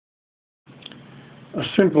A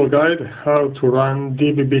simple guide how to run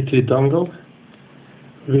DVB-T dongle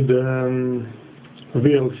with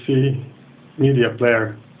VLC media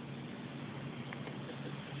player.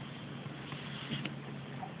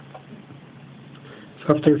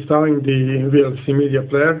 So after installing the VLC media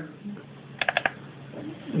player,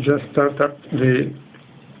 just start up the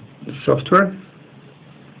software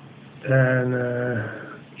and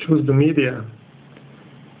choose the media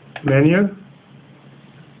menu.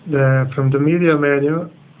 From the media menu,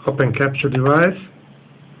 open capture device,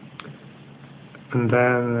 and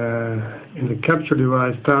then in the capture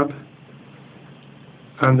device tab,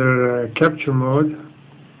 under capture mode,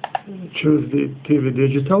 choose the TV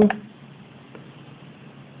digital,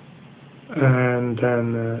 and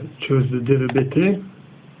then choose the DVB-T.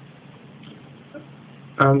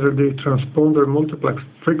 Under the transponder multiplex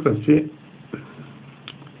frequency,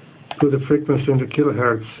 put the frequency in the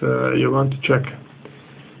kilohertz you want to check.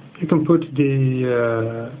 You can put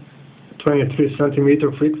the 23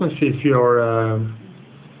 centimeter frequency if your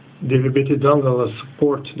DVB-T dongle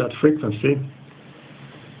supports that frequency.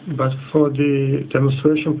 But for the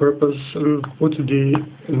demonstration purpose, we'll put the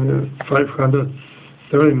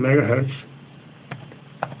 530 megahertz.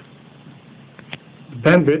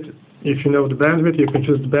 Bandwidth, if you know the bandwidth, you can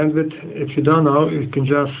choose the bandwidth. If you don't know, you can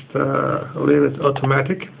just leave it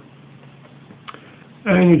automatic.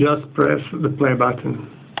 And you just press the play button.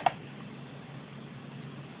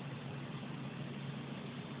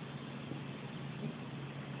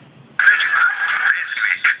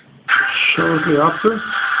 Shortly after,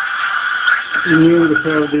 you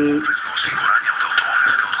have the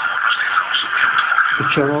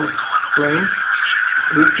channel playing.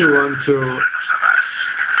 If you want to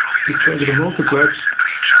change the multiplex,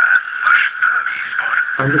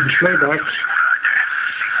 under the playback,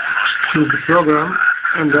 choose the program,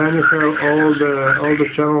 and then you have all the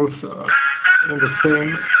channels in the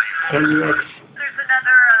same LUX.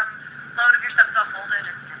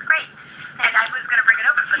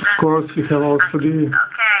 Of course, you have also the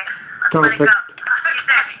contact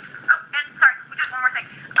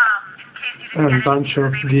and bunch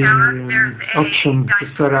of the options to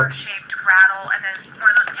set up.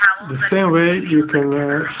 The same way you can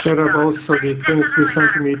set up also the 23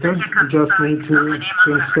 centimeter. You just need to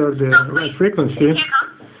insert the right frequency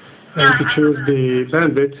and to choose the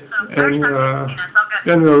bandwidth, and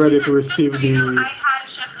then we're ready to receive the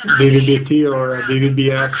DVB-T or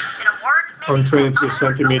DVB-X on 23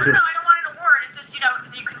 centimeters.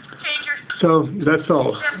 So that's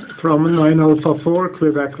all from 9 Alpha 4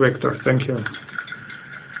 Quebec Vector. Thank you.